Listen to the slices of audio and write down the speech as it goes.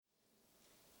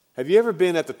Have you ever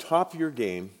been at the top of your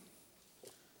game,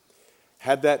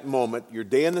 had that moment, your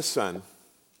day in the sun,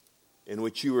 in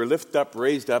which you were lifted up,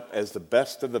 raised up as the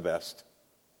best of the best,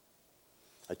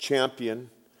 a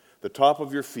champion, the top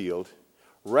of your field,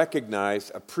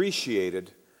 recognized,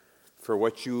 appreciated for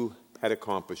what you had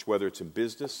accomplished, whether it's in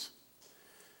business,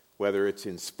 whether it's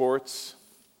in sports,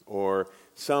 or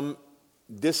some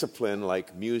discipline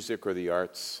like music or the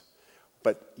arts,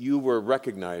 but you were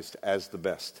recognized as the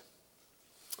best.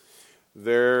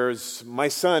 My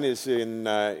son is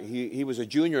he was a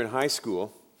junior in high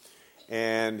school,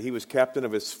 and he was captain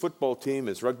of his football team,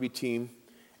 his rugby team,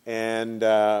 and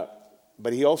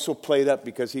but he also played up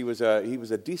because he was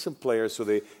a decent player, so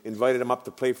they invited him up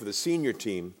to play for the senior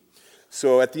team.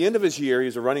 So at the end of his year, he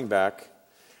was a running back.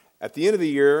 At the end of the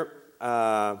year,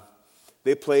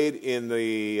 they played in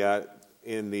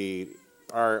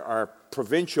our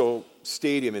provincial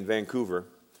stadium in Vancouver.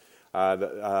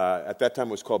 At that time,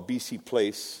 it was called BC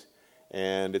Place,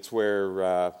 and it's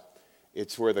where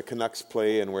the Canucks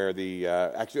play, and where the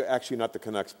actually not the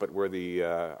Canucks, but where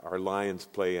our Lions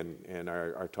play, and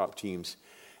our top teams.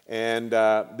 And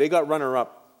they got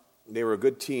runner-up. They were a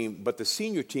good team, but the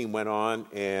senior team went on,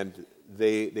 and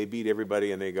they beat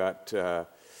everybody, and they got the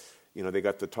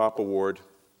top award.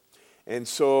 And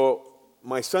so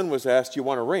my son was asked, "You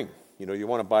want a ring? You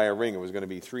want to buy a ring?" It was going to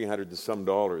be $300 and some,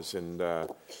 and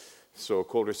so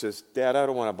Coulter says, "Dad, I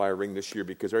don't want to buy a ring this year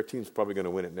because our team's probably going to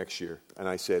win it next year." And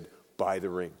I said, "Buy the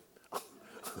ring.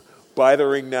 Buy the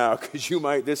ring now,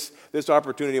 because this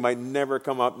opportunity might never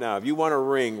come up now. If you want a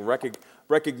ring,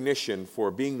 recognition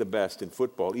for being the best in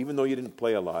football, even though you didn't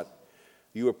play a lot,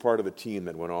 you were part of the team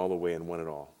that went all the way and won it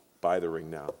all. Buy the ring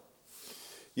now."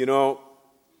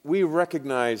 We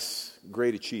recognize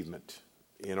great achievement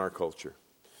in our culture.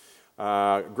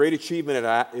 Great achievement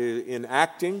in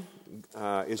acting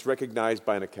is recognized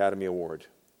by an Academy Award.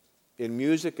 In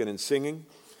music and in singing,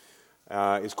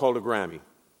 it's called a Grammy.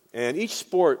 And each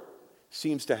sport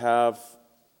seems to have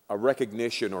a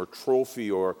recognition or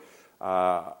trophy or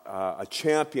a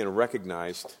champion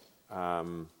recognized.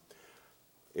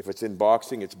 If it's in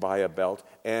boxing, it's by a belt.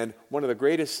 And one of the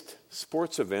greatest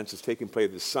sports events is taking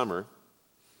place this summer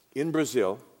in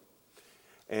Brazil.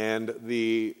 And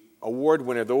the award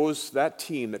winner, that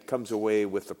team that comes away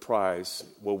with the prize,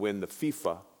 will win the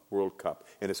FIFA World Cup,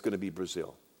 and it's going to be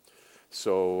Brazil.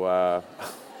 So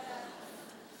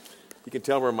you can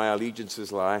tell where my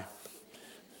allegiances lie.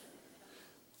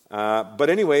 But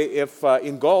anyway, if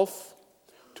in golf,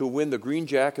 to win the green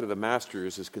jacket of the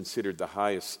Masters is considered the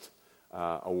highest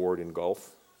award in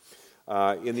golf.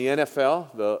 In the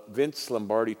NFL, the Vince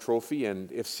Lombardi Trophy,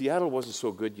 and if Seattle wasn't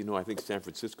so good, I think San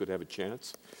Francisco would have a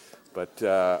chance. But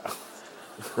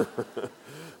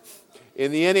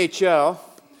in the NHL,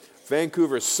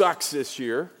 Vancouver sucks this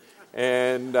year,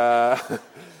 and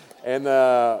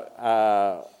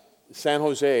San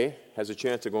Jose has a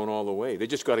chance of going all the way. They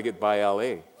just got to get by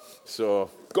LA. So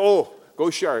go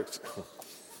Sharks!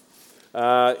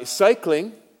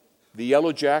 Cycling, the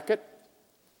yellow jacket.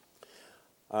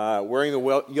 Wearing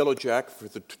the yellow jacket for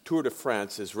the Tour de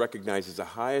France is recognized as the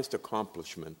highest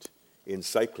accomplishment in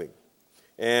cycling.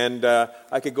 And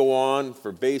I could go on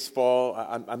for baseball.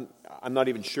 I'm not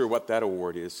even sure what that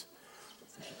award is,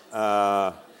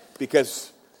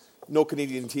 because no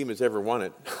Canadian team has ever won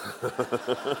it.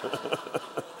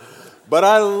 But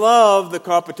I love the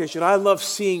competition. I love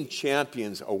seeing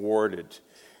champions awarded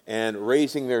and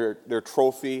raising their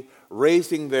trophy,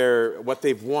 raising what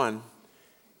they've won.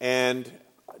 And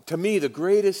to me, the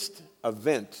greatest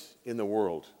event in the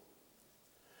world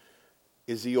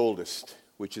is the oldest,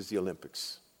 which is the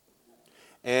Olympics.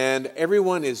 And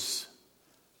everyone is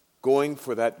going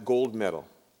for that gold medal.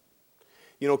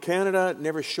 Canada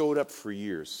never showed up for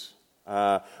years.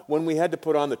 When we had to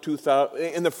put on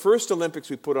in the first Olympics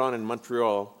we put on in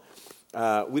Montreal,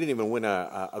 we didn't even win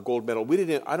a gold medal.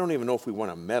 I don't even know if we won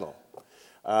a medal.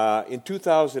 In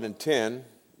 2010,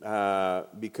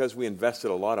 because we invested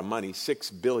a lot of money,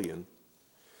 $6 billion,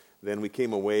 then we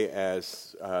came away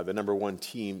as the number one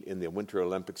team in the Winter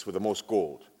Olympics with the most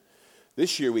gold.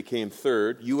 This year we came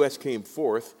third. U.S. came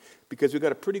fourth because we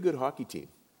got a pretty good hockey team.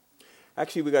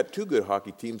 Actually, we got two good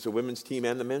hockey teams, the women's team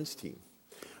and the men's team.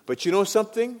 But you know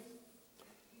something?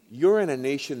 You're in a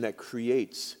nation that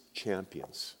creates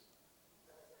champions.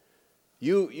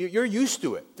 You're used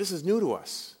to it. This is new to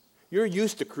us. You're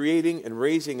used to creating and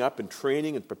raising up and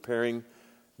training and preparing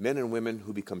men and women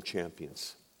who become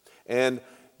champions. And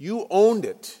you owned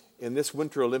it in this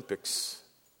Winter Olympics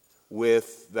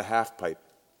with the half pipe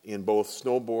in both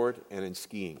snowboard and in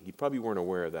skiing. You probably weren't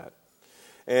aware of that.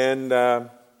 And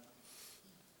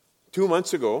 2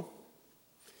 months ago,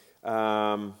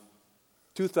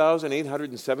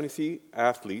 2,870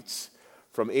 athletes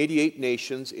from 88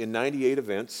 nations in 98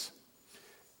 events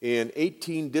in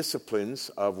 18 disciplines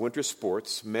of winter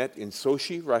sports met in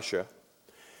Sochi, Russia.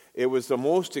 It was the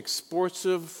most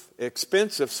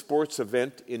expensive sports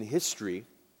event in history,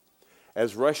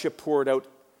 as Russia poured out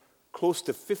close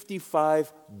to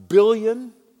 $55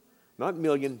 billion, not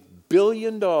million,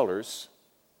 billion dollars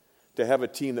to have a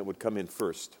team that would come in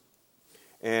first.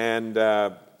 And,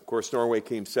 of course, Norway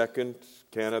came second,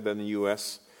 Canada, then the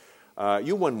U.S.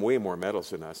 You won way more medals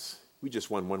than us. We just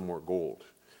won one more gold.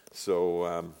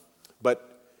 So,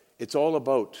 but it's all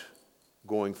about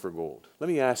going for gold. Let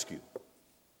me ask you,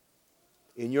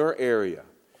 in your area,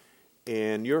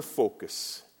 in your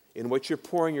focus, in what you're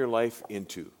pouring your life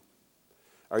into,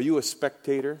 are you a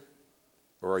spectator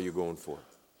or are you going for it?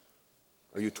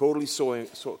 Are you totally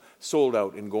sold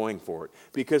out in going for it?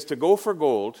 Because to go for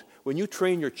gold, when you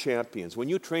train your champions, when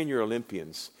you train your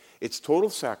Olympians, it's total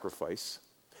sacrifice.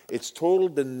 It's total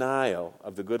denial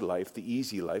of the good life, the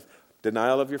easy life,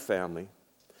 denial of your family,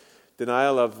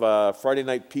 denial of Friday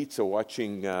night pizza,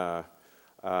 watching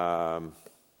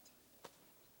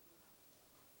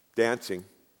dancing,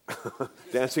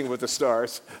 Dancing with the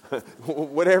Stars,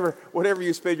 whatever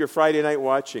you spend your Friday night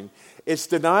watching. It's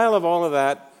denial of all of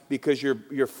that because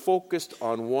you're focused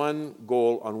on one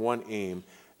goal, on one aim.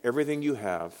 Everything you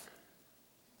have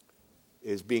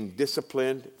is being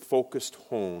disciplined, focused,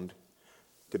 honed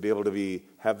to be able to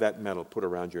have that medal put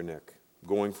around your neck,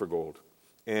 going for gold.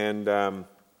 And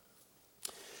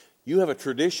you have a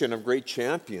tradition of great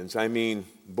champions. I mean,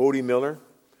 Bodie Miller,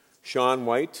 Shaun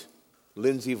White,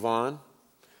 Lindsey Vonn,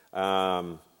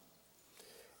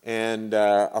 and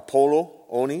Apollo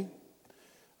Oni.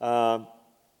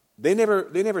 They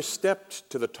never stepped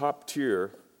to the top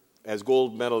tier as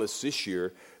gold medalists this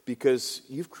year because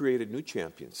you've created new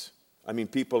champions. I mean,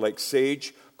 people like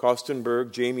Sage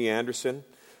Kostenberg, Jamie Anderson,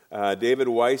 David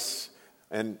Weiss,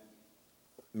 and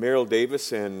Meryl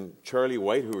Davis and Charlie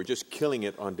White, who were just killing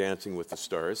it on Dancing with the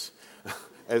Stars,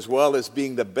 as well as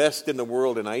being the best in the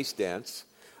world in ice dance.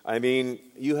 I mean,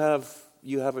 you have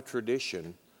a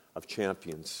tradition of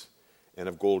champions and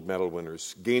of gold medal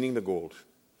winners gaining the gold.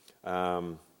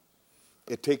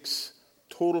 It takes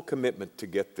total commitment to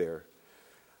get there.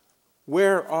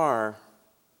 Where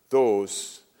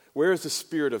is the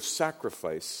spirit of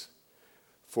sacrifice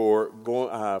for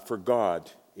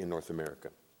God in North America?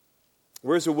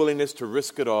 Where's the willingness to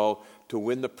risk it all to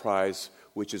win the prize,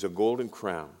 which is a golden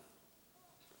crown,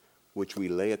 which we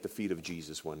lay at the feet of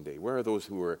Jesus one day? Where are those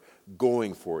who are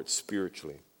going for it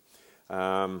spiritually?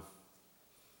 Where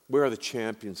are the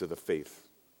champions of the faith?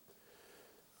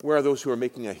 Where are those who are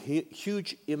making a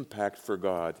huge impact for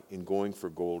God in going for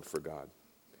gold for God?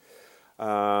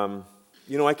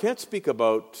 I can't speak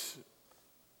about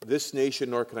this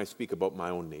nation, nor can I speak about my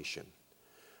own nation.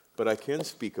 But I can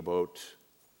speak about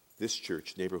this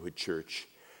church, Neighborhood Church,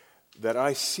 that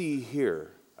I see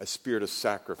here a spirit of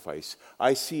sacrifice.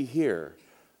 I see here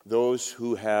those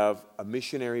who have a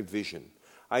missionary vision.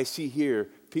 I see here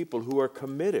people who are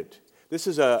committed. This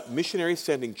is a missionary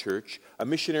sending church, a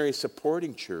missionary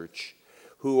supporting church,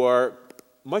 who are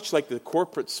much like the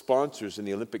corporate sponsors in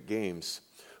the Olympic Games,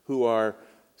 who are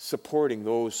supporting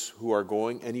those who are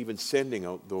going and even sending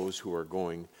out those who are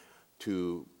going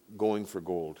for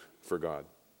gold for God.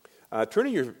 Turn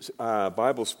in your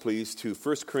Bibles, please, to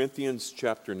 1 Corinthians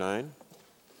chapter 9.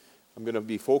 I'm going to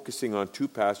be focusing on two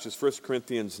passages, 1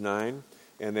 Corinthians 9,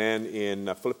 and then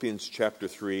in Philippians chapter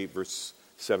 3, verse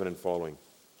 7 and following.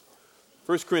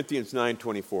 1 Corinthians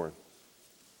 9:24.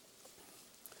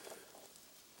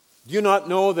 Do you not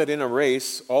know that in a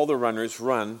race all the runners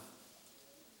run,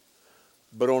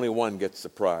 but only one gets the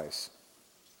prize?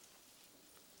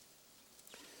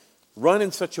 Run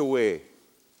in such a way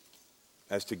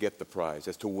as to get the prize,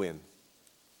 as to win,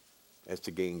 as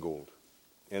to gain gold.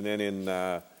 And then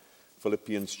in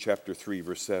Philippians chapter 3,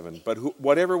 verse 7. But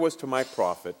whatever was to my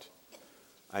profit,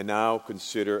 I now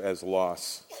consider as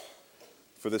loss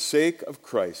for the sake of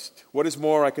Christ. What is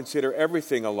more, I consider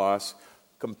everything a loss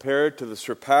compared to the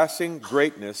surpassing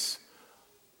greatness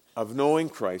of knowing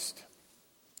Christ,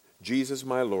 Jesus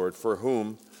my Lord, for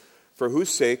whose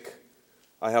sake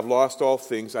I have lost all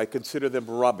things. I consider them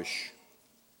rubbish.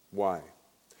 Why?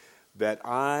 That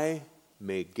I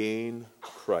may gain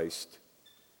Christ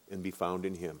and be found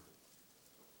in him.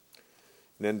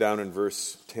 And then down in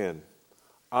verse 10,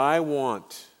 I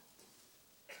want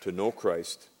to know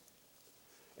Christ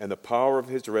and the power of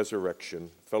his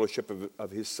resurrection, fellowship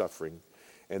of his suffering.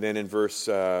 And then in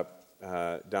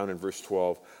down in verse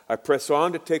 12, I press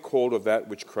on to take hold of that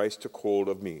which Christ took hold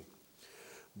of me.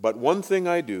 But one thing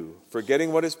I do,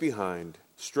 forgetting what is behind,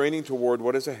 straining toward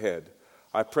what is ahead,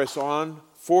 I press on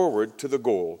forward to the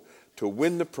goal, to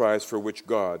win the prize for which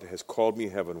God has called me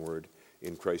heavenward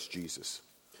in Christ Jesus.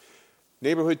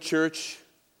 Neighborhood Church,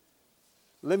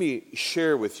 let me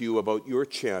share with you about your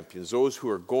champions, those who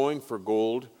are going for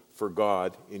gold for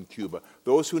God in Cuba,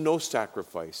 those who know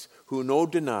sacrifice, who know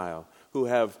denial, who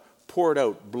have poured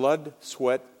out blood,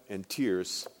 sweat, and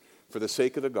tears for the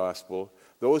sake of the gospel,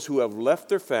 those who have left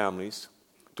their families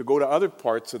to go to other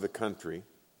parts of the country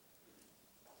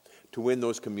to win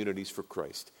those communities for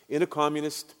Christ. In a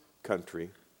communist country,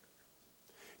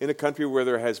 in a country where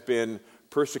there has been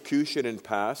persecution in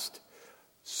past,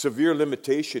 severe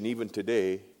limitation even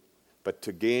today, but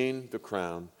to gain the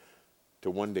crown, to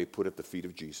one day put at the feet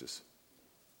of Jesus.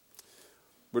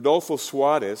 Rodolfo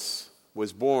Suarez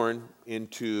was born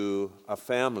into a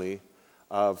family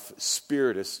of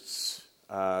spiritists.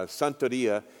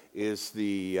 Santeria is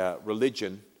the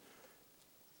religion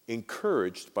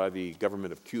encouraged by the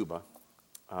government of Cuba.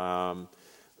 The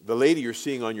lady you're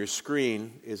seeing on your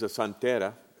screen is a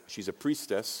santera. She's a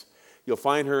priestess. You'll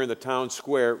find her in the town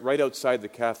square right outside the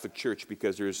Catholic Church,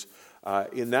 because there's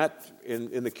in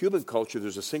the Cuban culture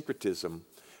there's a syncretism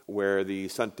where the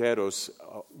santeros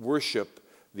worship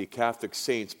the Catholic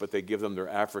saints, but they give them their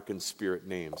African spirit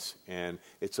names. And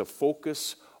it's a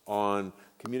focus on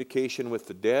communication with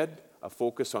the dead, a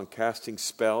focus on casting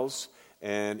spells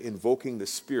and invoking the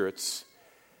spirits.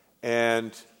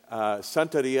 And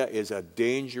Santeria is a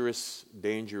dangerous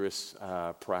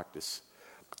practice.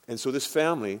 And so this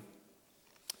family,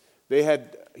 they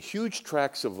had huge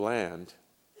tracts of land.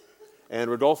 And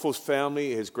Rodolfo's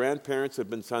family, his grandparents had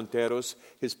been santeros.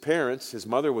 His parents, his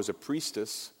mother was a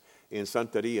priestess in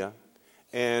Santeria.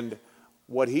 And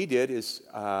what he did is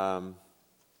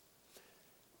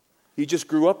he just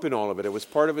grew up in all of it. It was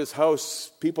part of his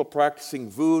house. People practicing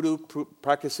voodoo,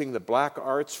 practicing the black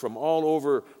arts from all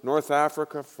over North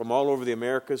Africa, from all over the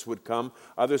Americas would come.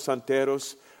 Other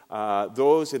santeros,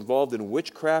 those involved in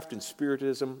witchcraft and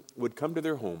spiritism would come to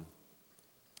their home.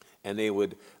 And they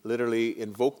would literally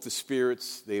invoke the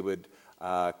spirits. They would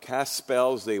cast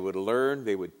spells. They would learn.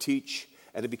 They would teach.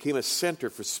 And it became a center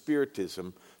for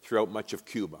spiritism throughout much of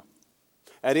Cuba.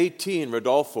 At 18,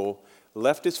 Rodolfo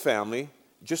left his family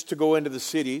just to go into the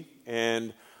city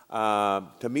and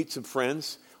to meet some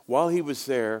friends. While he was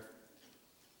there,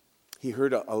 he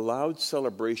heard a loud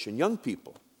celebration. Young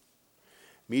people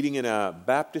meeting in a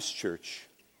Baptist church.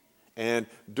 And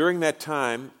during that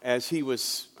time, as he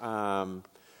was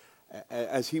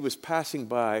passing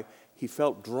by, he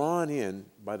felt drawn in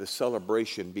by the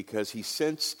celebration, because he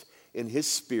sensed in his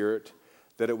spirit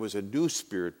that it was a new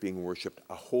spirit being worshipped,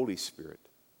 a Holy Spirit.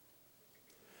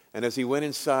 And as he went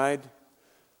inside,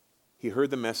 he heard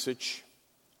the message,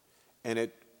 and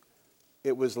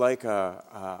it was like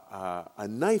a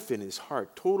knife in his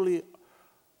heart, totally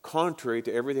contrary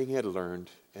to everything he had learned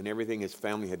and everything his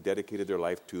family had dedicated their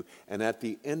life to. And at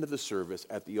the end of the service,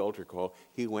 at the altar call,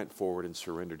 he went forward and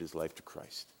surrendered his life to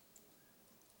Christ.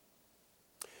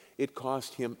 It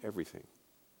cost him everything.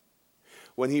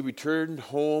 When he returned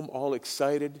home all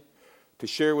excited to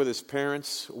share with his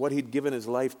parents what he'd given his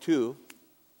life to,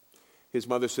 his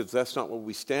mother said, "That's not what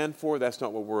we stand for. That's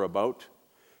not what we're about.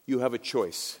 You have a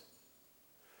choice.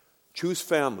 Choose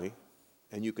family,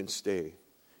 and you can stay.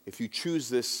 If you choose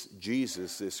this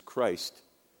Jesus, this Christ,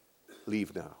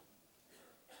 leave now."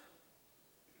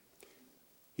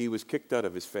 He was kicked out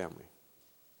of his family,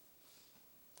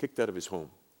 kicked out of his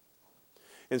home.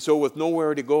 And so with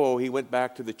nowhere to go, he went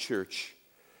back to the church,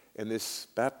 and this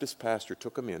Baptist pastor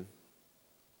took him in,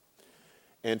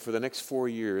 and for the next 4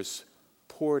 years,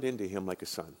 poured into him like a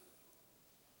son.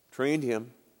 Trained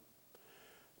him,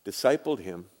 discipled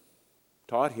him,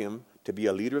 taught him to be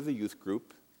a leader of the youth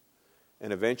group,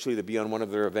 and eventually to be on one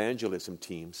of their evangelism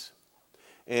teams.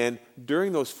 And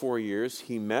during those 4 years,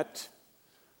 he met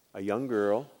a young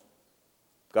girl,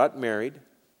 got married,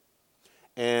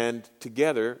 and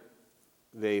together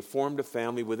they formed a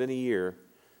family. Within a year,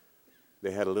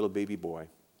 they had a little baby boy.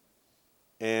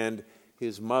 And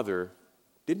his mother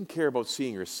didn't care about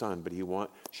seeing her son, but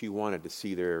she wanted to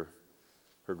see her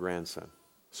grandson.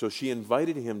 So she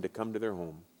invited him to come to their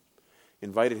home,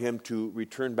 invited him to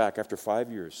return back after 5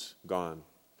 years gone.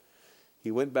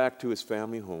 He went back to his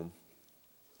family home,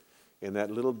 and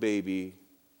that little baby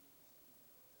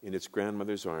in its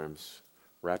grandmother's arms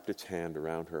wrapped its hand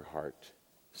around her heart,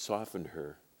 softened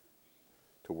her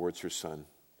towards her son.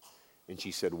 And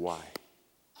she said, "Why?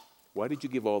 Why did you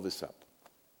give all this up?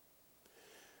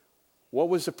 What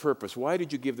was the purpose? Why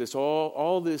did you give this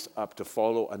all this up to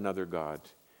follow another God?"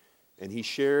 And he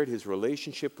shared his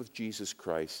relationship with Jesus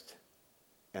Christ.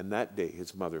 And that day,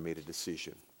 his mother made a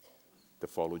decision. to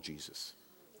follow Jesus.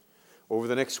 Over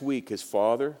the next week, his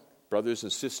father, brothers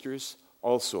and sisters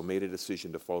also made a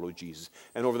decision to follow Jesus.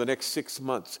 And over the next 6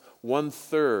 months,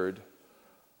 1/3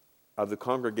 of the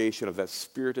congregation of that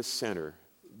Spiritist center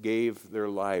gave their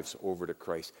lives over to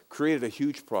Christ. Created a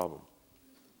huge problem.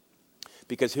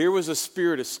 Because here was a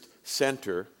Spiritist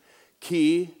center,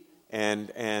 key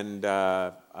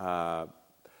for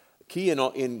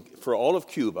all of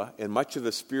Cuba and much of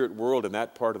the spirit world in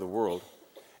that part of the world.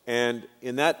 And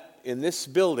in this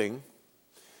building,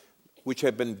 which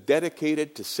had been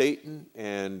dedicated to Satan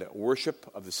and worship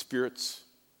of the spirits,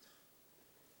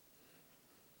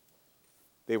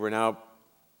 they were now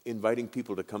inviting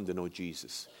people to come to know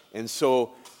Jesus. And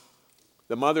so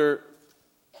the mother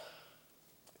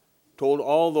told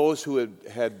all those who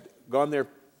had gone there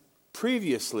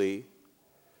previously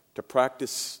to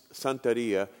practice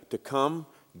Santeria to come,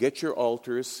 get your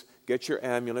altars, get your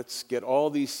amulets, get all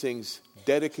these things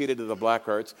dedicated to the black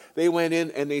arts. They went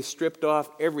in and they stripped off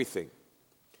everything,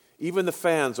 even the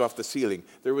fans off the ceiling.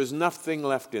 There was nothing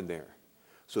left in there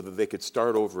so that they could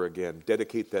start over again,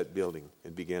 dedicate that building,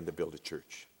 and began to build a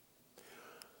church.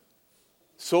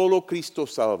 Solo Cristo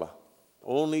salva.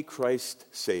 Only Christ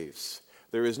saves.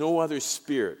 There is no other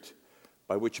spirit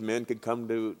by which men can come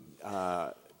to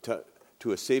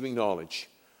a saving knowledge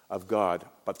of God,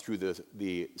 but through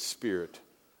the Spirit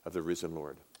of the risen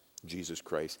Lord, Jesus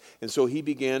Christ. And so he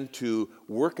began to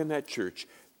work in that church,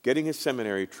 getting his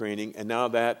seminary training, and now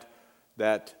that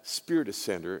Spiritist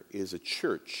Center is a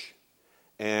church.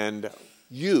 And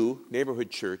you,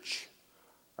 Neighborhood Church,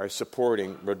 are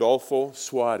supporting Rodolfo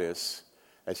Suarez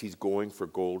as he's going for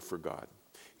gold for God.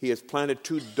 He has planted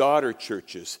 2 daughter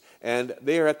churches, and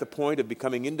they are at the point of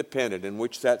becoming independent, in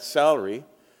which that salary,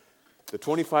 the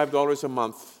 $25 a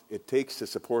month it takes to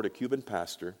support a Cuban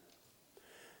pastor,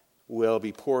 will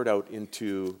be poured out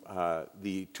into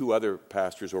the 2 other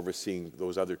pastors overseeing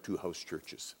those other 2 house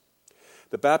churches.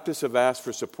 The Baptists have asked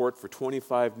for support for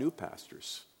 25 new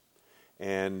pastors,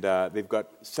 and they've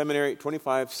got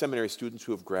 25 seminary students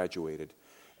who have graduated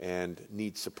and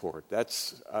need support.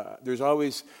 There's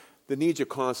always, the needs are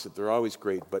constant, they're always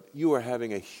great, but you are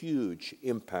having a huge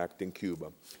impact in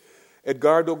Cuba.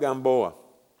 Edgardo Gamboa,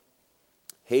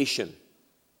 Haitian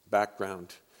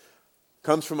background,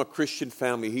 comes from a Christian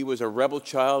family. He was a rebel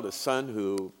child, a son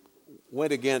who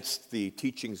went against the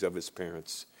teachings of his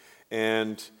parents.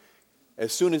 And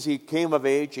as soon as he came of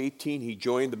age, 18, he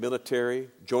joined the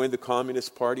military, joined the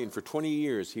Communist Party, and for 20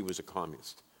 years he was a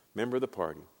communist, member of the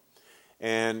party.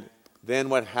 And then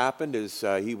what happened is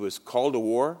he was called to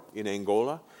war in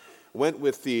Angola, went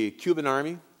with the Cuban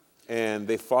army, and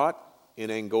they fought in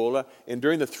Angola. And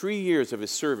during the 3 years of his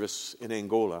service in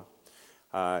Angola,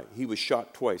 he was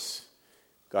shot twice,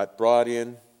 got brought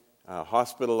in,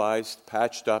 hospitalized,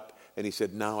 patched up, and he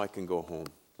said, now I can go home.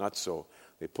 Not so.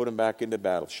 They put him back into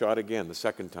battle, shot again the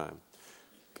second time,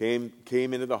 came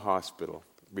into the hospital,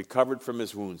 recovered from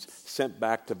his wounds, sent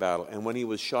back to battle. And when he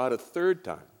was shot a third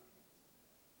time,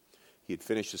 he had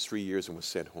finished his 3 years and was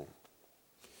sent home.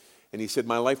 And he said,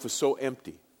 my life was so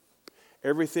empty.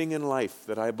 Everything in life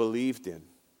that I believed in,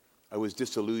 I was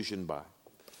disillusioned by.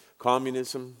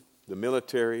 Communism, the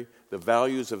military, the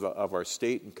values of our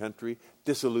state and country,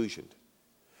 disillusioned.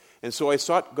 And so I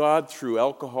sought God through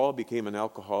alcohol, became an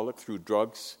alcoholic, through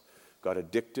drugs, got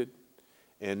addicted,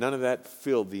 and none of that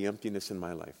filled the emptiness in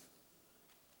my life.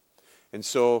 And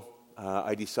so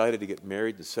I decided to get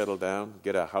married and settle down,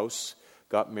 get a house,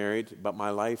 got married, but my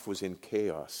life was in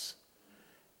chaos.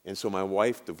 And so my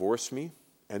wife divorced me,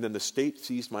 and then the state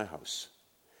seized my house.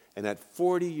 And at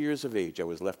 40 years of age, I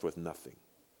was left with nothing.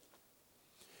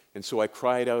 And so I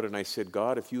cried out and I said,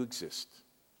 God, if you exist,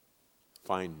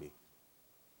 find me.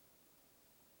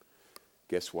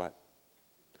 Guess what?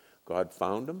 God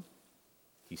found him,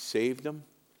 he saved him,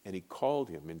 and he called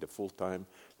him into full-time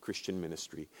Christian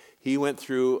ministry. He went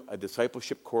through a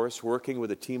discipleship course working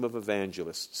with a team of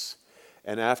evangelists.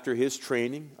 And after his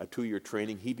training, a 2-year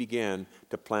training, he began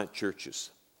to plant churches.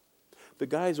 The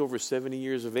guy's over 70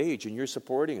 years of age, and you're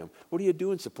supporting him. What are you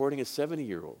doing supporting a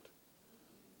 70-year-old?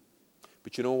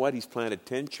 But you know what? He's planted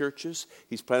 10 churches.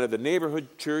 He's planted the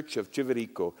neighborhood church of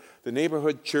Chivirico, the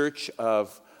neighborhood church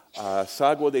of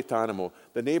Sagua de Tanamo,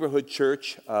 the neighborhood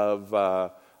church of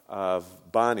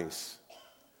Banis.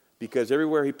 Because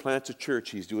everywhere he plants a church,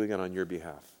 he's doing it on your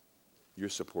behalf. You're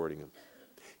supporting him.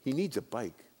 He needs a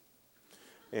bike.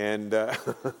 And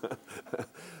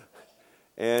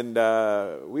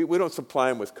we don't supply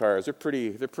him with cars. They're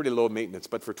pretty low maintenance.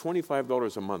 But for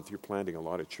 $25 a month, you're planting a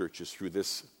lot of churches through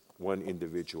this one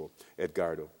individual,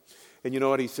 Edgardo. And you know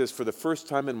what he says? For the first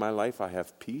time in my life, I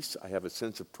have peace. I have a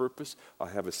sense of purpose. I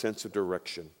have a sense of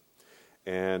direction.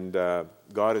 And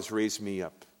God has raised me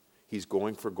up. He's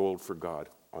going for gold for God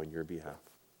on your behalf.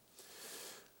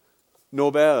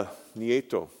 Nobel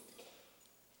Nieto.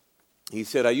 He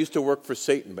said, I used to work for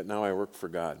Satan, but now I work for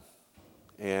God.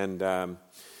 And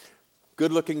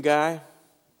good-looking guy,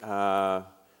 a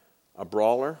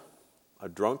brawler, a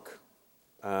drunk.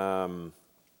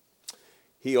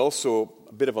 He also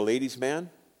a bit of a ladies' man.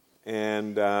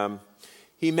 And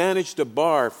he managed a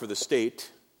bar for the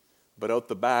state, but out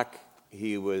the back,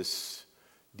 he was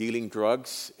dealing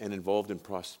drugs and involved in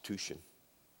prostitution.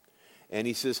 And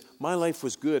he says, my life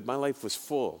was good. My life was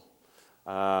full.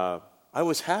 I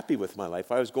was happy with my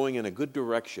life. I was going in a good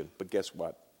direction. But guess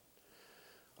what?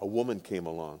 A woman came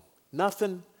along.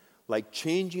 Nothing like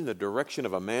changing the direction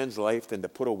of a man's life than to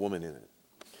put a woman in it.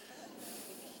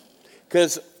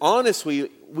 Because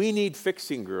honestly, we need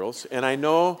fixing, girls. And I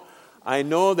know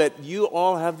that you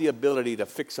all have the ability to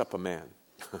fix up a man.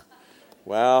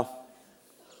 Well,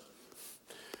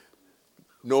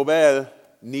 Nobel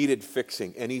needed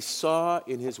fixing, and he saw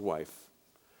in his wife,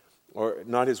 or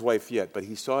not his wife yet, but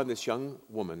he saw in this young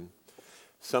woman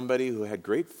somebody who had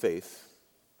great faith,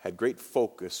 had great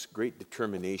focus, great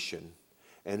determination,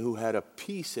 and who had a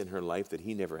peace in her life that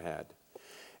he never had.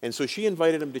 And so she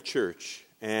invited him to church,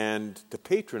 and to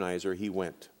patronize her, he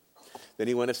went. Then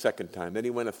he went a second time, then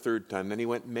he went a third time, then he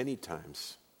went many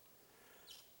times.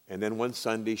 And then one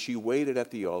Sunday, she waited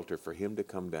at the altar for him to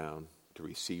come down to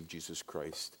receive Jesus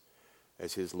Christ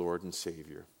as his Lord and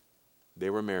Savior. They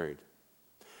were married.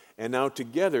 And now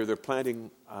together they're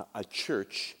planting a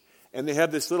church, and they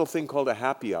have this little thing called a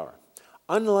happy hour.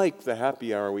 Unlike the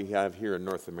happy hour we have here in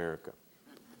North America,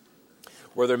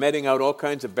 where they're meting out all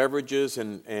kinds of beverages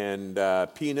and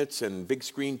peanuts and big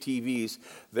screen TVs,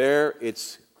 there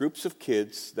it's groups of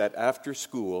kids that after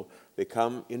school, they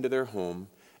come into their home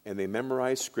and they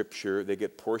memorize Scripture. They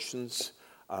get portions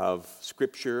of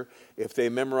Scripture. If they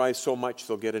memorize so much,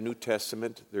 they'll get a New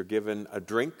Testament. They're given a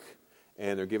drink,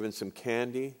 and they're given some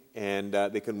candy, and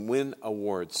they can win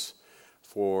awards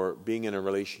for being in a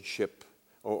relationship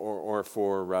or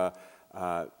for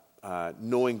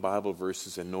knowing Bible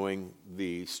verses and knowing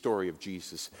the story of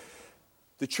Jesus.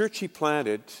 The church he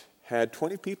planted had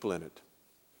 20 people in it.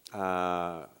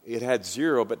 It had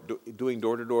 0, but doing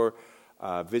door-to-door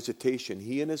visitation.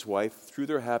 He and his wife, through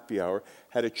their happy hour,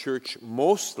 had a church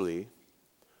mostly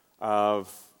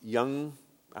of young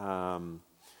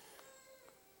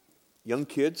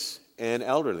kids and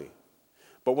elderly.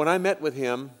 But when I met with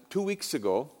him 2 weeks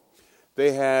ago,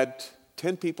 they had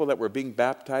 10 people that were being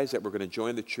baptized that were going to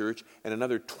join the church, and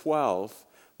another 12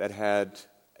 that had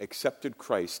accepted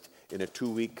Christ in a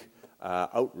 2-week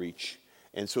outreach.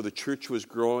 And so the church was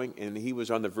growing, and he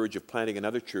was on the verge of planting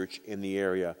another church in the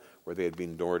area where they had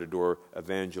been door-to-door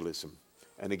evangelism.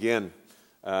 And again,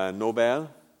 Nobel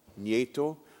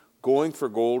Nieto, going for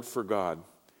gold for God,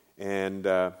 and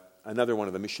another one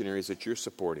of the missionaries that you're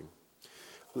supporting.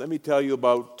 Let me tell you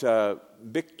about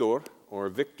Victor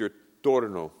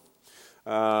Torno.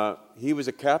 He was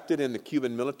a captain in the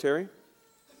Cuban military,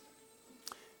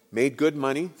 made good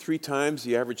money, 3 times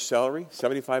the average salary,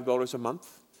 $75 a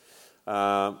month.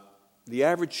 The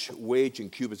average wage in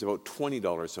Cuba is about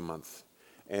 $20 a month.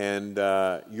 And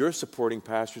you're supporting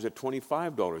pastors at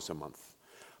 $25 a month.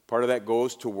 Part of that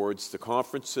goes towards the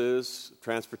conferences,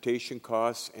 transportation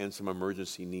costs, and some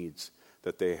emergency needs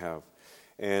that they have.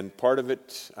 And part of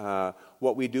it,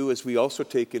 what we do is we also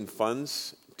take in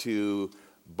funds to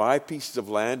buy pieces of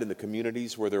land in the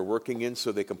communities where they're working in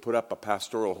so they can put up a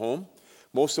pastoral home.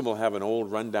 Most of them will have an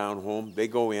old rundown home. They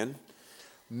go in.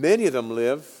 Many of them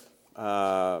live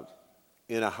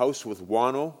in a house with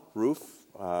guano roof.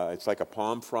 It's like a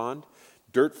palm frond,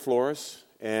 dirt floors,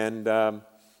 and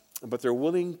but they're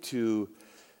willing to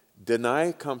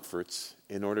deny comforts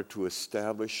in order to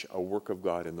establish a work of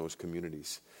God in those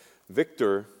communities.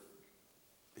 Victor,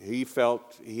 he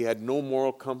felt he had no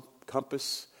moral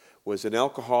compass, was an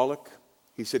alcoholic.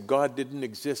 He said God didn't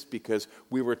exist because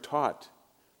we were taught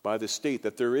by the state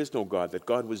that there is no God, that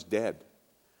God was dead,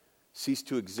 ceased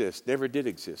to exist, never did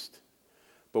exist.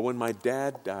 But when my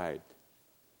dad died,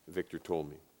 Victor told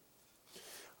me,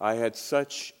 I had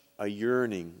such a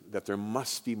yearning that there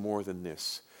must be more than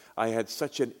this. I had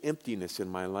such an emptiness in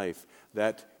my life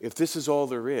that if this is all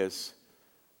there is,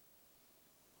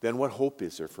 then what hope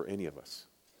is there for any of us?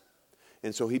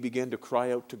 And so he began to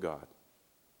cry out to God.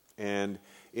 And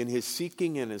in his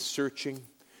seeking and his searching,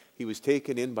 he was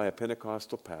taken in by a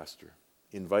Pentecostal pastor,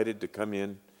 invited to come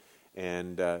in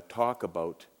and talk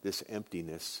about this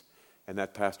emptiness. And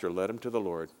that pastor led him to the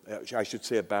Lord. I should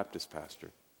say a Baptist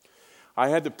pastor. I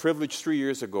had the privilege 3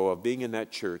 years ago of being in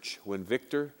that church when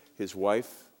Victor, his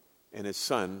wife, and his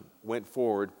son went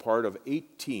forward, part of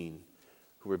 18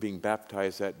 who were being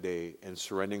baptized that day and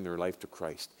surrendering their life to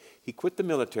Christ. He quit the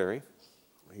military.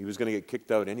 He was going to get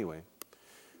kicked out anyway.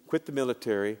 Quit the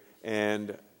military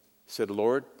and said,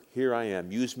 Lord, here I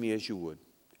am. Use me as you would.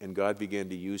 And God began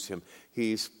to use him.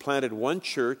 He's planted one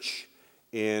church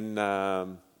in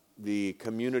the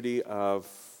community of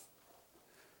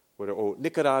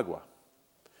Nicaragua.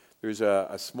 There's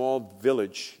a small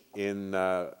village in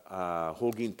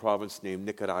Holguin province named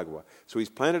Nicaragua. So he's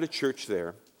planted a church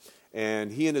there,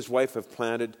 and he and his wife have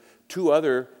planted 2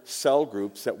 other cell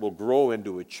groups that will grow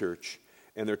into a church,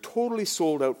 and they're totally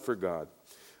sold out for God.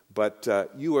 But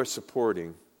you are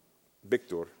supporting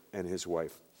Victor and his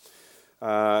wife.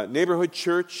 Neighborhood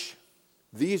church,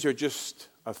 these are just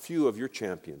a few of your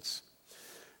champions.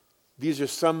 These are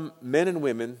some men and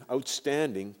women,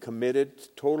 outstanding,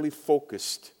 committed, totally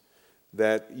focused,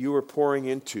 that you are pouring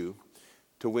into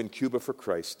to win Cuba for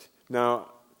Christ. Now,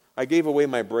 I gave away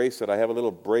my bracelet. I have a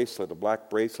little bracelet, a black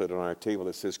bracelet on our table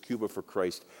that says Cuba for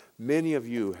Christ. Many of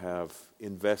you have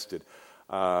invested.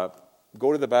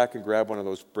 Go to the back and grab one of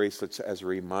those bracelets as a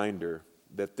reminder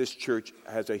that this church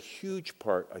has a huge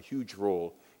part, a huge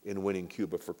role in winning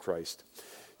Cuba for Christ.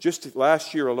 Just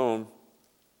last year alone,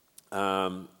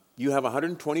 you have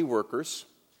 120 workers.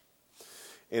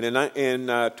 And in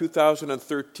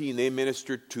 2013, they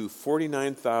ministered to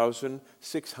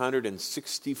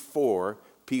 49,664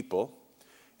 people.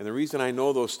 And the reason I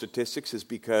know those statistics is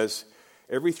because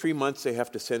every 3 months they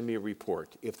have to send me a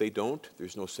report. If they don't,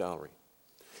 there's no salary.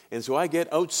 And so I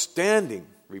get outstanding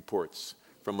reports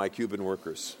from my Cuban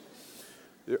workers.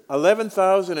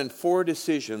 11,004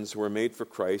 decisions were made for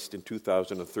Christ in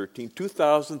 2013,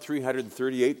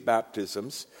 2,338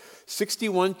 baptisms,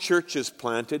 61 churches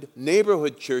planted,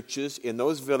 neighborhood churches in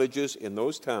those villages, in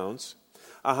those towns,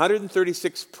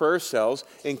 136 prayer cells,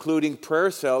 including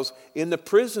prayer cells in the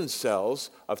prison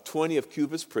cells of 20 of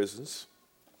Cuba's prisons,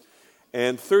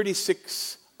 and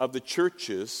 36 of the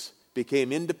churches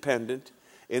became independent,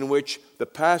 in which the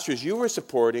pastors you were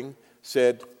supporting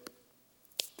said,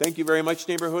 thank you very much,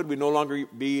 neighborhood. We no longer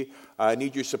need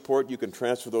your support. You can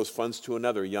transfer those funds to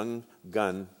another young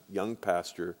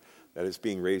pastor that is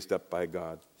being raised up by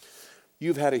God.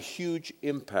 You've had a huge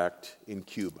impact in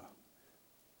Cuba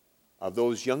of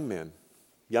those young men,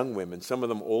 young women, some of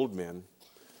them old men,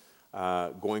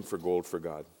 going for gold for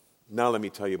God. Now let me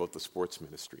tell you about the sports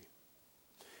ministry.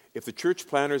 If the church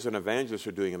planners and evangelists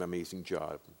are doing an amazing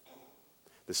job,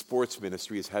 the sports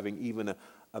ministry is having even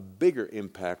a bigger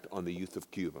impact on the youth of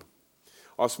Cuba.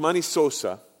 Osmani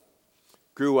Sosa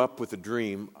grew up with the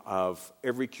dream of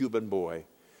every Cuban boy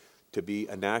to be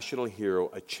a national hero,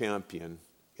 a champion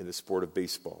in the sport of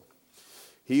baseball.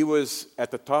 He was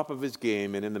at the top of his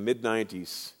game, and in the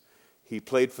mid-90s, he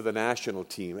played for the national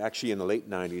team, actually in the late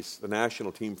 90s, the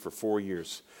national team for 4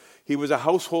 years. He was a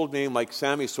household name like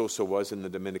Sammy Sosa was in the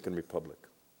Dominican Republic.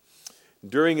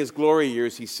 During his glory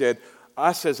years, he said,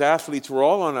 us as athletes,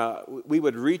 we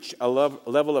would reach a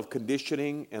level of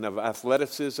conditioning and of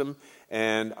athleticism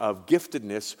and of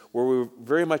giftedness where we were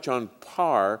very much on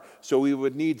par, so we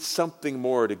would need something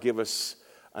more to give us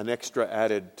an extra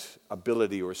added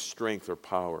ability or strength or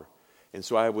power. And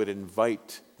so I would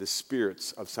invite the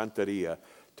spirits of Santeria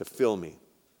to fill me,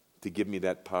 to give me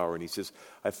that power. And he says,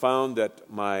 I found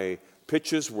that my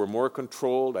pitches were more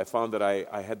controlled. I found that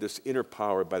I had this inner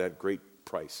power, but at great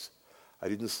price. I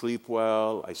didn't sleep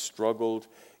well. I struggled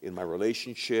in my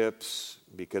relationships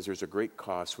because there's a great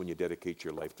cost when you dedicate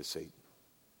your life to Satan.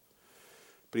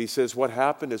 But he says, what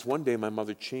happened is one day my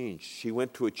mother changed. She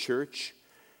went to a church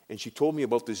and she told me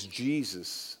about this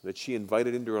Jesus that she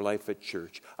invited into her life at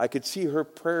church. I could see her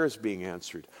prayers being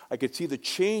answered. I could see the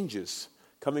changes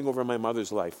coming over my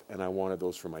mother's life, and I wanted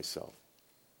those for myself.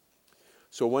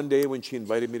 So one day when she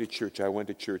invited me to church, I went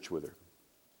to church with her.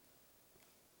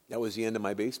 That was the end of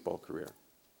my baseball career.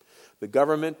 The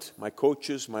government, my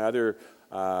coaches, my other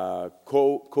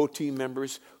co-team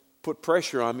members put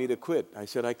pressure on me to quit. I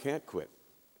said, I can't quit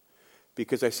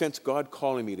because I sensed God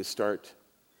calling me to start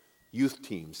youth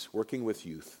teams, working with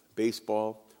youth,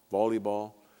 baseball,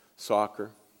 volleyball,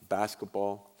 soccer,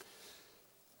 basketball.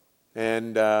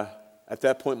 And at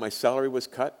that point, my salary was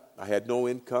cut. I had no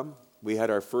income. We had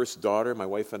our first daughter, my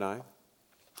wife and I.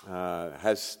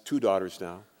 Has 2 daughters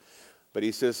now. But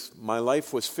he says, my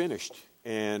life was finished,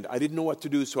 and I didn't know what to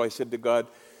do, so I said to God,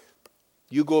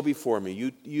 you go before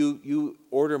me. You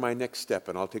order my next step,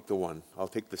 and I'll take the one. I'll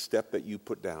take the step that you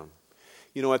put down.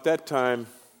 You know, at that time,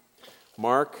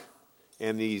 Mark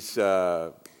and these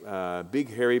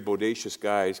big, hairy, bodacious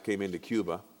guys came into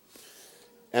Cuba.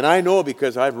 And I know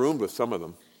because I've roomed with some of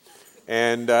them.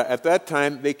 And at that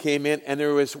time, they came in, and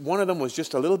one of them was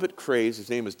just a little bit crazed. His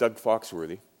name was Doug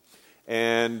Foxworthy.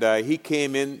 And he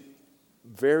came in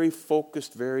very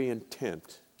focused, very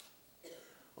intent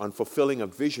on fulfilling a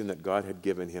vision that God had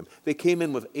given him. They came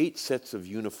in with 8 sets of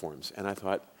uniforms, and I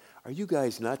thought, are you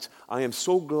guys nuts? I am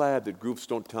so glad that groups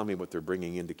don't tell me what they're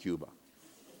bringing into Cuba,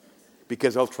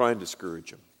 because I'll try and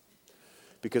discourage them.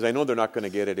 Because I know they're not going to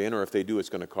get it in, or if they do, it's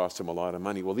going to cost them a lot of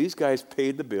money. Well, these guys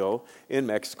paid the bill in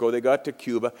Mexico. They got to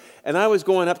Cuba, and I was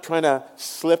going up trying to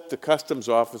slip the customs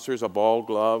officers a ball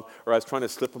glove, or I was trying to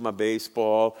slip them a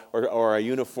baseball or a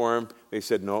uniform. They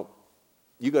said, no,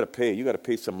 you got to pay. You got to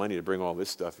pay some money to bring all this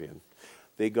stuff in.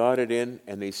 They got it in,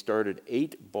 and they started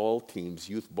 8 ball teams,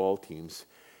 youth ball teams.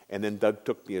 And then Doug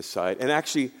took me aside. And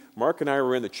actually, Mark and I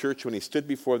were in the church when he stood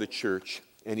before the church,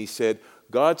 and he said,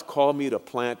 God's called me to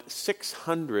plant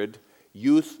 600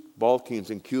 youth ball teams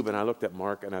in Cuba. And I looked at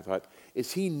Mark and I thought,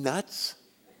 is he nuts?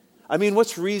 I mean,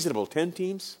 what's reasonable? 10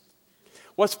 teams?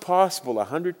 What's possible?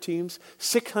 100 teams?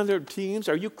 600 teams?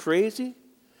 Are you crazy?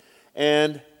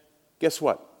 And guess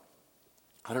what?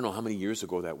 I don't know how many years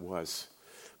ago that was.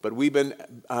 But we've been,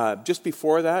 just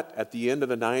before that, at the end of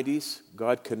the 90s,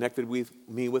 God connected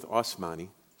me with Osmani.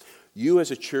 You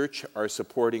as a church are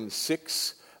supporting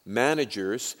 6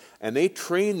 managers, and they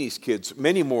train these kids,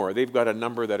 many more. They've got a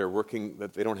number that are working,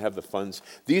 that they don't have the funds.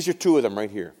 These are 2 of them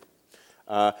right here.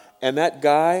 And that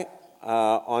guy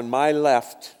on my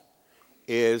left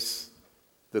is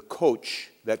the coach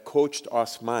that coached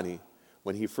Osmani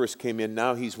when he first came in.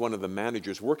 Now he's one of the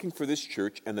managers working for this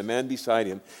church, and the man beside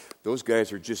him, those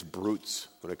guys are just brutes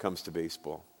when it comes to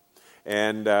baseball.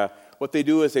 And what they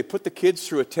do is they put the kids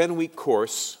through a 10-week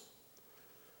course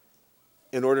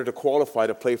in order to qualify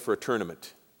to play for a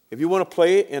tournament. If you want to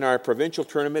play in our provincial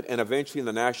tournament and eventually in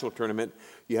the national tournament,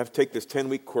 you have to take this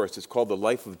 10-week course. It's called the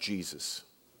Life of Jesus.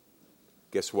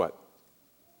 Guess what?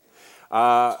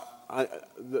 The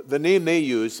name they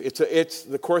use,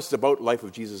 the course is about life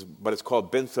of Jesus, but it's called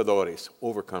Vencedores,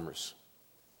 Overcomers,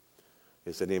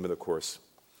 is the name of the course.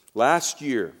 Last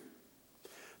year,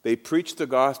 they preached the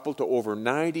gospel to over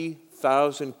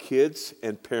 90,000 kids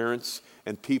and parents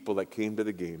and people that came to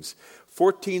the games.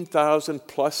 14,000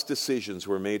 plus decisions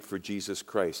were made for Jesus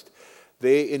Christ.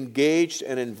 They engaged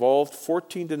and involved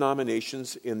 14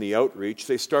 denominations in the outreach.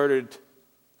 They started,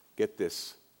 get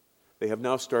this, they have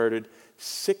now started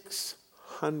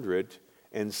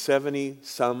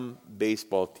 670-some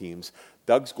baseball teams.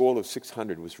 Doug's goal of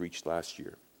 600 was reached last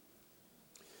year.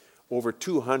 Over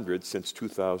 200 since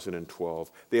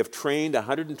 2012. They have trained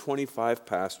 125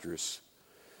 pastors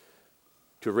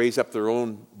to raise up their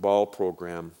own ball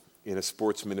program in a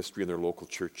sports ministry in their local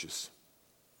churches.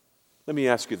 Let me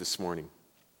ask you this morning,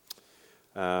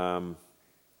 are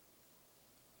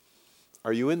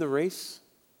you in the race?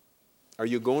 Are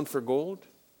you going for gold?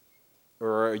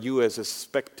 Or are you as a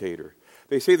spectator?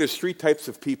 They say there's 3 types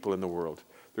of people in the world.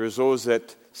 There's those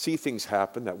that see things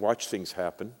happen, that watch things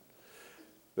happen.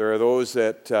 There are those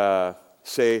that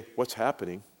say, what's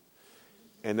happening?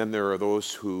 And then there are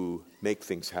those who make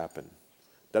things happen.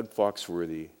 Doug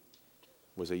Foxworthy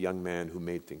was a young man who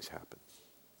made things happen.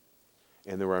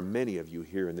 And there are many of you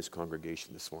here in this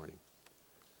congregation this morning.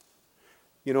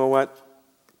 You know what?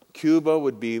 Cuba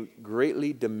would be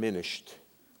greatly diminished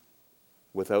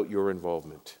without your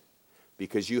involvement,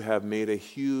 because you have made a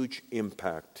huge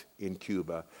impact in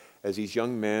Cuba as these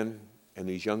young men and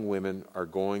these young women are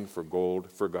going for gold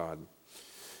for God.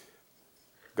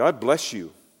 God bless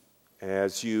you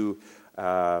as you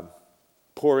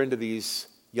pour into these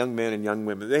young men and young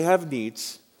women. They have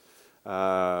needs.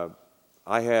 I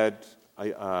had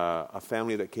a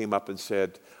family that came up and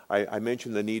said, I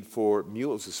mentioned the need for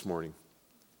mules this morning.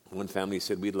 One family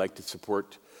said, we'd like to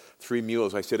support 3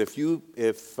 mules. I said, if you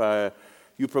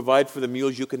provide for the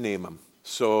mules, you can name them.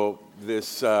 So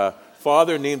this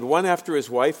father named 1 after his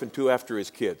wife and 2 after his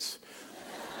kids.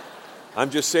 I'm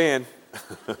just saying.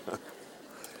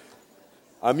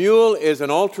 A mule is an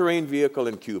all-terrain vehicle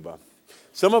in Cuba.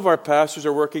 Some of our pastors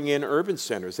are working in urban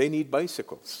centers. They need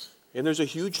bicycles. And there's a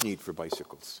huge need for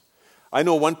bicycles. I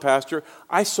know one pastor,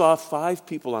 I saw 5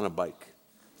 people on a bike.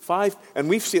 5, and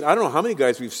we've seen, I don't know how many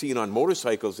guys we've seen on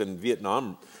motorcycles in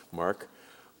Vietnam, Mark.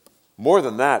 More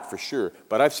than that, for sure.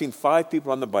 But I've seen 5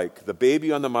 people on the bike. The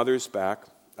baby on the mother's back,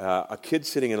 a kid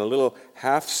sitting in a little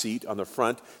half seat on the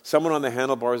front, someone on the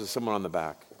handlebars and someone on the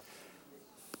back.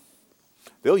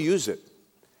 They'll use it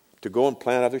to go and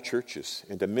plant other churches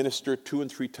and to minister 2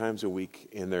 and 3 times a week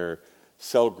in their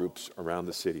cell groups around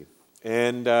the city.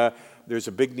 And there's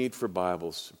a big need for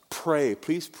Bibles. Pray,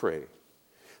 please pray,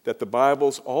 that the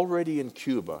Bibles already in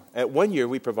Cuba, at one year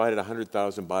we provided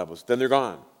 100,000 Bibles, then they're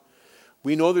gone.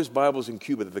 We know there's Bibles in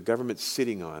Cuba that the government's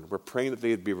sitting on. We're praying that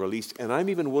they'd be released, and I'm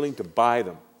even willing to buy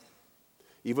them.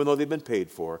 Even though they've been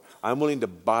paid for, I'm willing to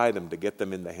buy them to get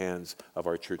them in the hands of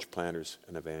our church planters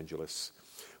and evangelists.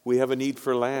 We have a need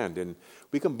for land, and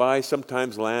we can buy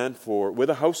sometimes land with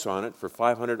a house on it for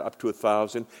 $500 up to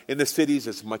 $1,000. In the cities,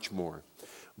 it's much more.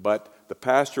 But the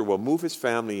pastor will move his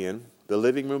family in. The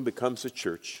living room becomes a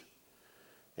church,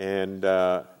 and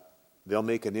they'll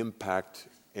make an impact.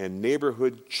 And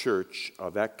neighborhood church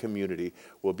of that community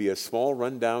will be a small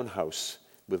rundown house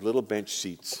with little bench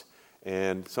seats.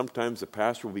 And sometimes the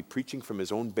pastor will be preaching from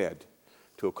his own bed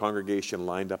to a congregation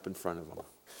lined up in front of him.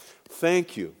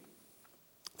 Thank you.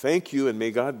 Thank you, and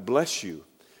may God bless you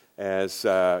as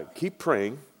keep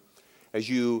praying as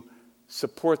you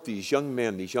support these young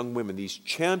men, these young women, these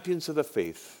champions of the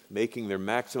faith, making their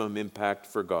maximum impact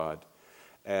for God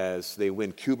as they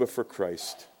win Cuba for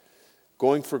Christ,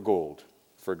 going for gold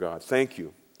for God. Thank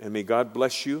you, and may God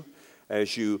bless you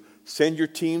as you send your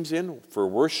teams in for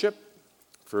worship,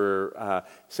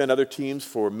 send other teams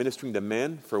for ministering to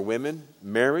men, for women,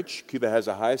 marriage. Cuba has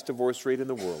the highest divorce rate in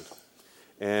the world.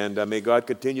 And may God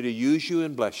continue to use you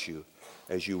and bless you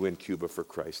as you win Cuba for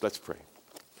Christ. Let's pray.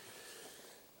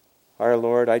 Our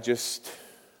Lord, I just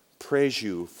praise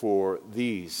you for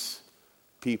these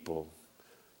people,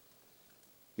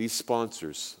 these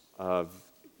sponsors of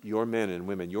your men and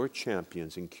women, your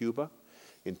champions in Cuba,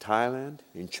 in Thailand,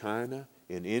 in China,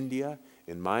 in India,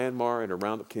 in Myanmar,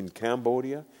 and in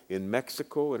Cambodia, in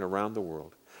Mexico, and around the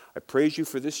world. I praise you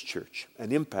for this church,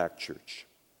 an impact church,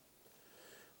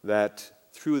 that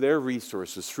through their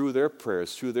resources, through their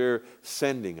prayers, through their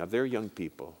sending of their young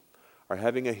people, are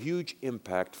having a huge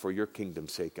impact for your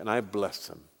kingdom's sake. And I bless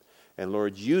them. And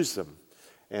Lord, use them.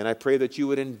 And I pray that you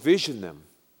would envision them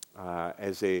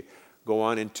as they go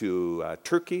on into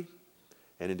Turkey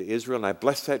and into Israel. And I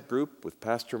bless that group with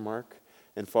Pastor Mark.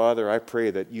 And Father, I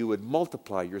pray that you would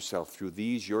multiply yourself through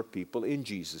these, your people, in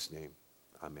Jesus' name.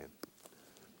 Amen.